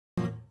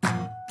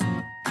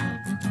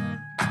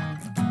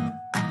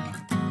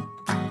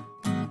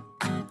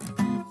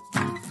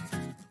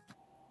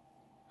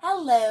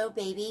Hello,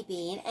 Baby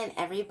Bean and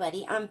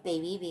everybody on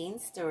Baby Bean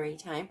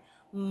Storytime.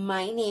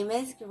 My name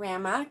is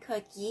Grandma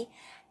Cookie,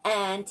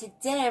 and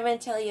today I'm going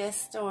to tell you a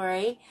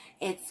story.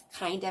 It's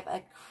kind of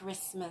a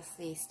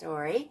Christmassy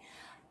story.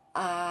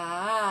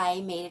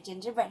 I made a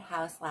gingerbread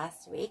house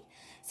last week.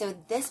 So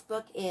this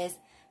book is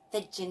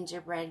The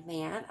Gingerbread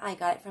Man. I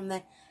got it from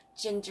the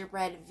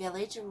Gingerbread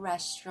Village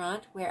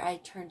restaurant where I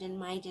turned in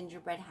my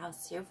gingerbread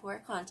house to for a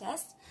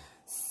contest.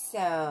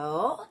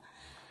 So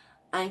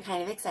I'm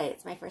kind of excited.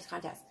 It's my first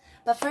contest.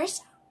 But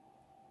first,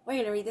 we're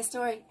going to read the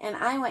story. And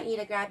I want you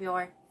to grab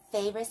your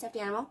favorite stuffed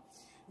animal.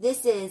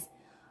 This is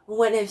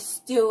one of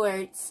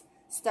Stuart's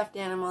stuffed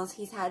animals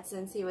he's had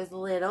since he was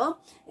little.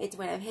 It's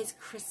one of his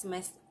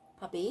Christmas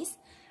puppies.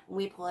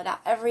 We pull it out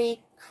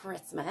every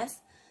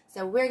Christmas.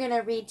 So we're going to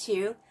read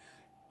to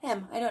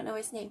him. I don't know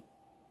his name.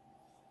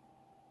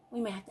 We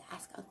might have to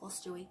ask Uncle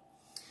Stewie.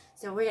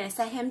 So we're going to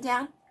set him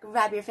down.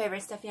 Grab your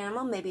favorite stuffed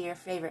animal, maybe your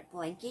favorite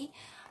blankie,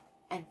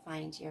 and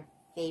find your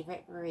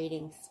favorite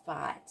reading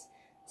spot.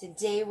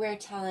 Today we're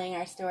telling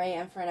our story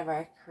in front of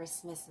our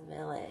Christmas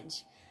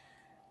village,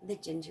 the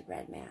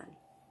Gingerbread Man.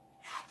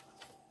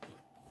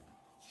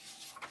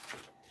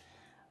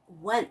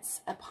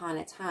 Once upon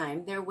a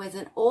time, there was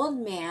an old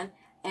man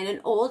and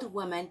an old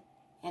woman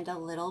and a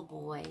little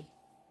boy.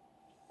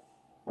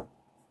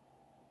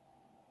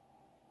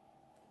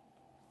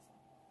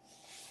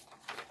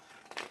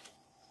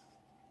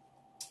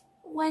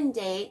 One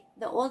day,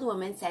 the old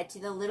woman said to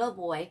the little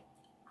boy,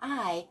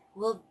 "I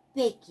will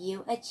bake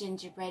you a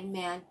gingerbread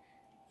man."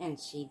 And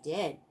she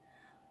did.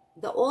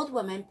 The old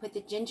woman put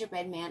the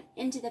gingerbread man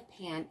into the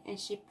pan, and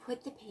she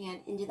put the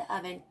pan into the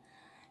oven.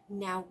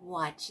 "Now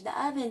watch the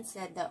oven,"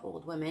 said the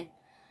old woman.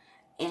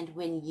 "And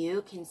when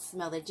you can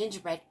smell the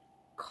gingerbread,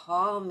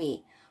 call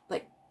me,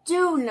 but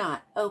do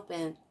not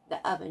open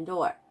the oven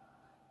door."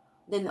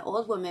 Then the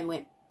old woman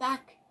went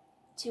back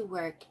to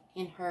work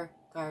in her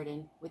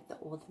garden with the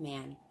old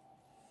man.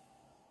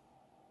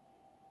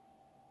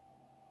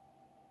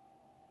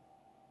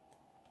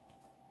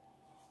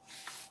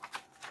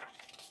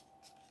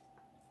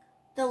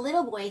 The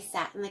little boy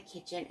sat in the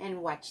kitchen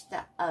and watched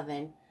the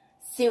oven.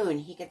 Soon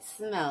he could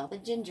smell the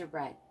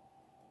gingerbread.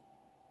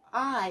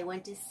 "I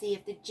want to see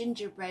if the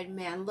gingerbread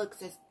man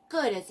looks as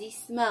good as he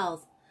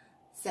smells,"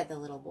 said the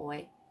little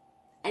boy.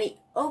 And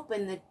he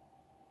opened the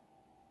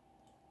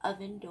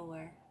oven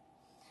door.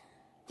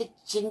 The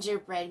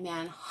gingerbread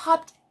man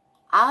hopped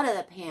out of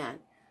the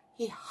pan.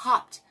 He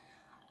hopped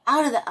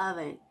out of the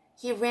oven.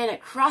 He ran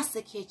across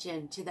the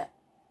kitchen to the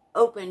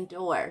open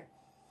door.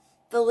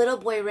 The little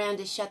boy ran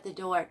to shut the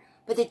door,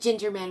 but the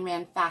gingerbread man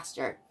ran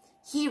faster.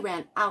 He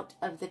ran out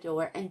of the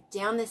door and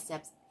down the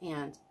steps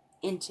and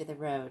into the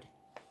road.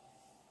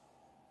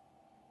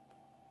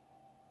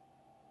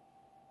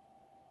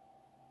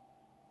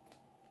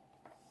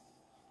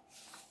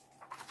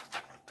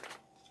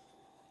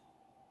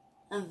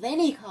 And then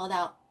he called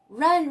out,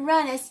 "Run,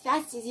 run as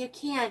fast as you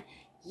can.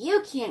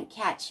 You can't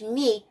catch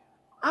me.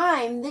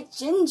 I'm the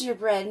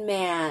gingerbread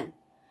man."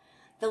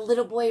 The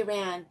little boy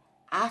ran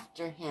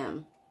after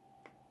him.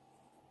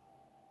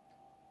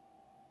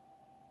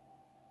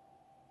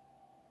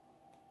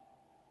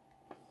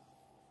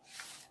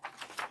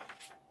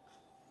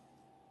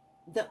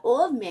 The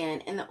old man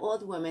and the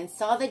old woman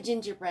saw the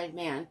gingerbread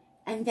man,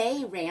 and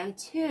they ran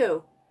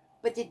too.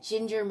 But the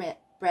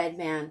gingerbread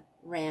man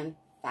ran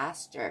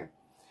faster.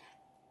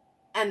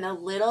 And the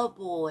little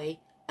boy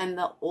and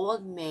the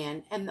old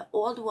man and the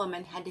old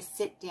woman had to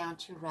sit down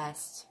to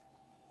rest.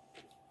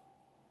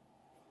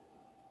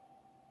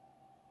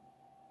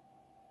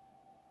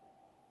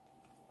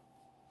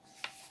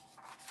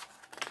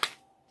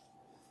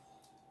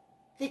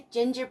 The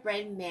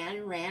gingerbread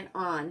man ran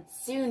on.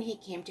 Soon he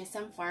came to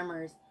some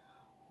farmers.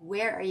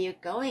 "Where are you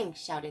going?"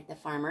 shouted the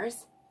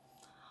farmers.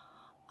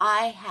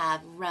 "I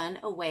have run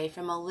away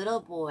from a little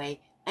boy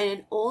and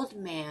an old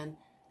man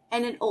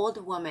and an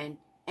old woman,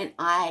 and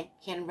I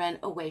can run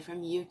away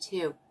from you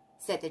too,"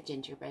 said the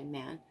gingerbread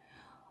man.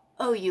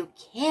 "Oh, you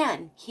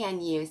can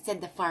you?" said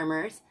the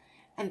farmers,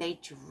 and they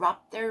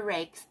dropped their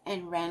rakes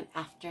and ran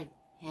after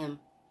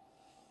him.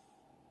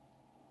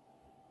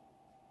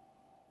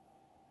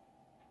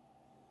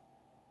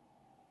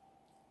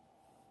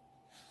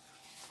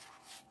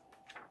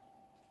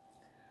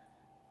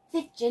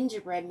 The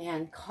gingerbread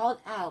man called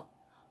out,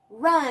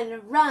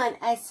 "Run, run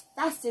as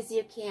fast as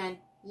you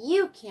can.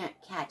 You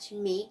can't catch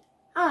me.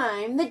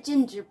 I'm the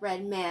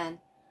gingerbread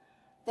man."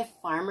 The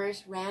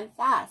farmers ran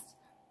fast,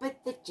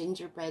 but the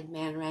gingerbread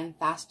man ran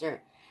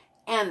faster,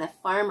 and the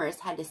farmers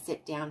had to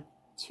sit down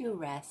to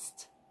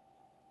rest.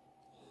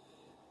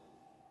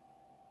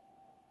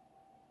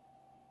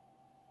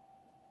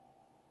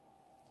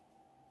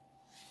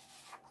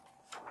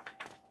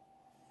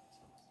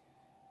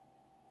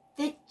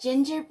 The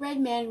gingerbread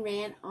man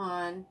ran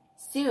on.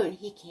 Soon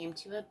he came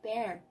to a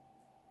bear.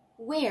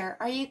 "Where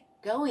are you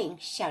going?"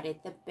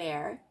 shouted the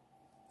bear.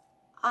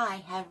 "I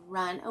have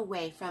run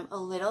away from a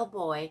little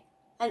boy,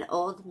 an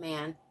old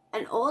man,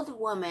 an old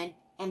woman,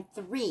 and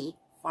 3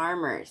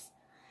 farmers.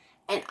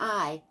 And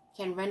I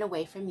can run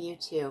away from you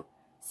too,"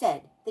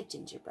 said the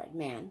gingerbread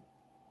man.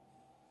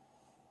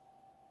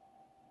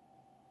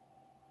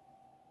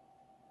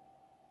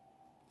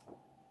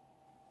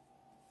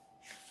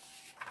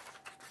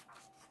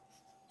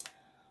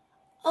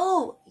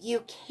 "Oh,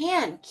 you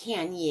can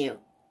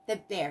you?" the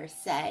bear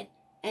said,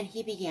 and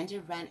he began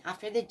to run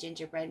after the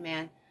gingerbread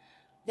man.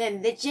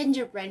 Then the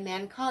gingerbread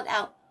man called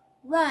out,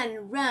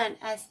 "Run, run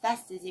as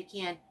fast as you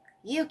can.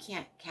 You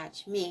can't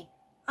catch me.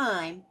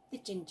 I'm the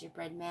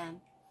gingerbread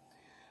man."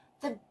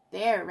 The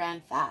bear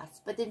ran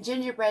fast, but the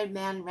gingerbread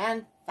man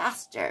ran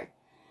faster,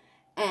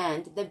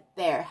 and the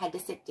bear had to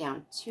sit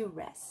down to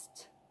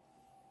rest.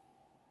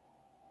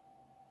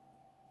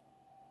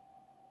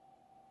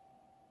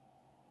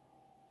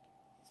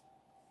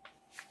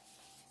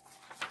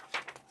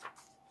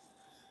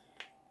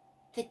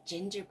 The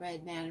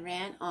gingerbread man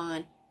ran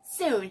on.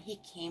 Soon he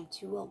came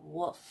to a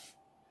wolf.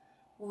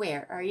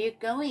 "Where are you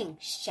going?"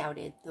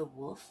 shouted the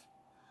wolf.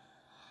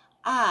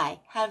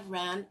 "I have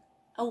run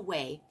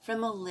away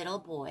from a little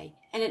boy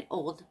and an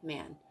old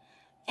man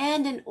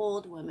and an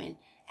old woman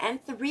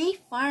and 3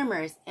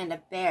 farmers and a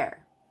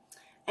bear.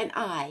 And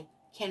I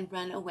can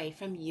run away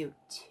from you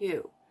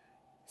too,"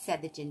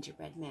 said the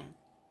gingerbread man.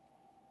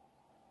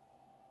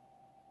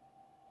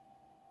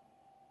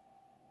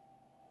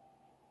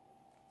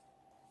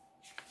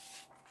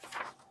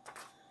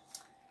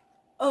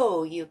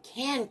 "Oh, you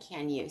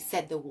can you?"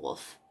 said the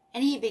wolf,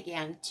 and he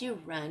began to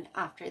run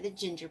after the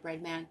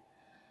gingerbread man.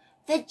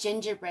 The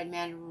gingerbread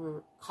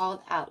man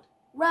called out,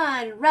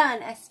 "Run,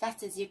 run as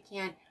fast as you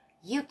can.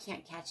 You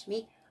can't catch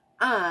me.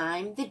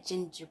 I'm the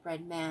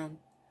gingerbread man."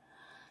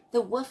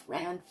 The wolf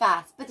ran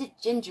fast, but the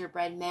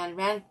gingerbread man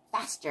ran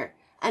faster,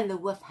 and the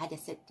wolf had to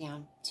sit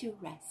down to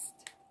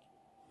rest.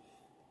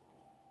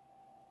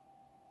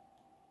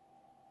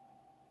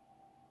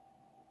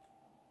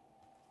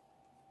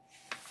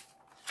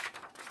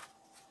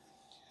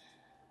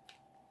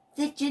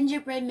 The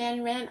gingerbread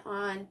man ran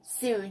on.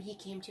 Soon he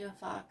came to a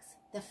fox.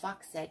 The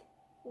fox said,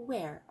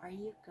 "Where are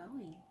you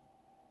going?"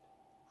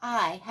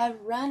 "I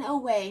have run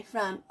away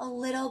from a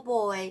little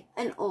boy,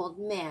 an old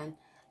man,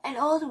 an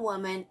old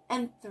woman,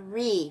 and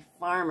 3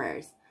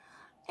 farmers,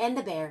 and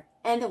a bear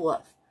and a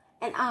wolf,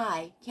 and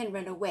I can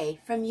run away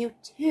from you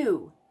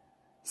too,"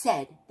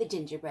 said the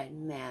gingerbread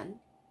man.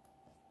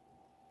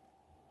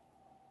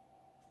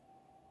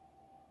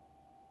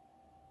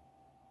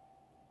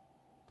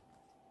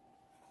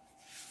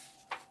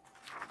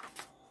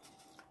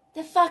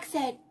 The fox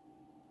said,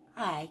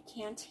 "I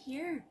can't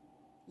hear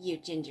you,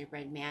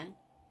 gingerbread man.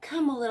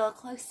 Come a little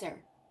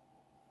closer."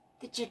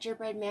 The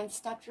gingerbread man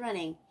stopped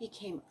running. He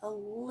came a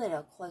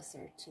little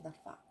closer to the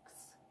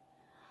fox.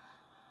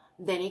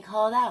 Then he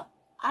called out,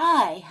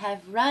 "I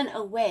have run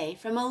away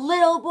from a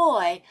little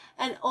boy,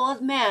 an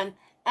old man,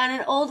 and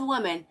an old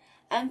woman,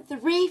 and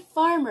 3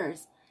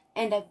 farmers,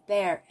 and a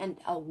bear and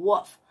a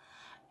wolf,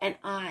 and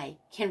I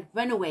can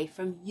run away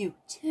from you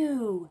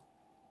too."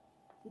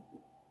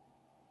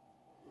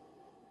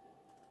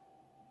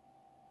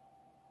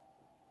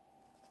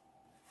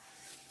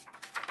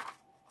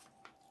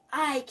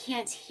 "I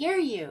can't hear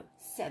you,"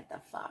 said the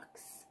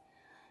fox.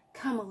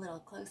 "Come a little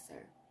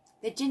closer."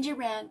 The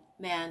gingerbread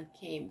man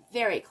came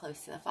very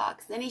close to the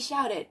fox. Then he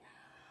shouted,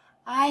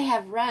 "I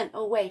have run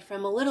away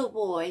from a little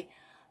boy,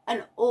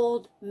 an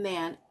old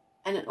man,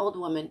 and an old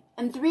woman,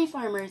 and 3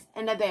 farmers,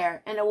 and a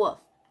bear, and a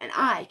wolf, and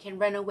I can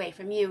run away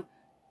from you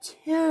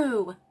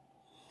too."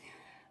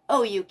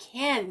 "Oh, you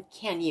can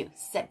you?"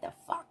 said the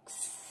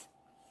fox.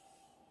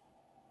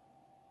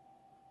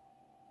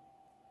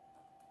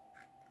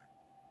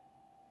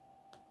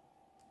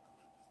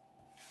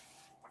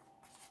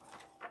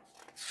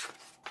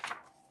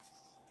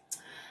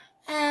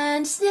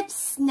 And snip,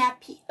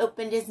 snap, he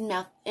opened his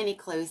mouth and he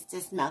closed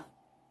his mouth.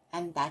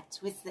 And that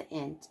was the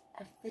end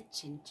of the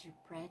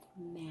gingerbread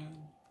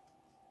man.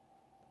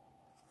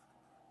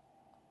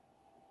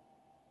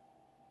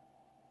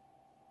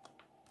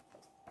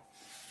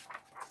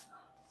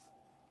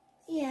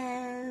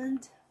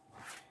 And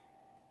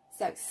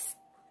so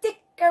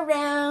stick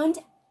around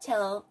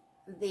till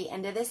the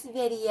end of this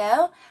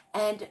video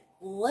and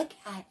look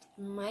at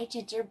my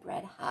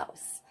gingerbread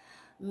house.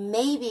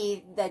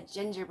 Maybe the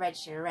gingerbread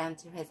should have ran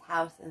to his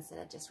house instead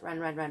of just run,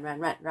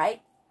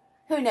 right?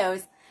 Who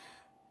knows?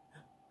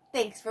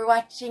 Thanks for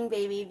watching,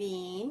 Baby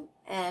Bean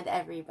and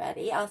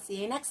everybody. I'll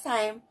see you next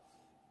time.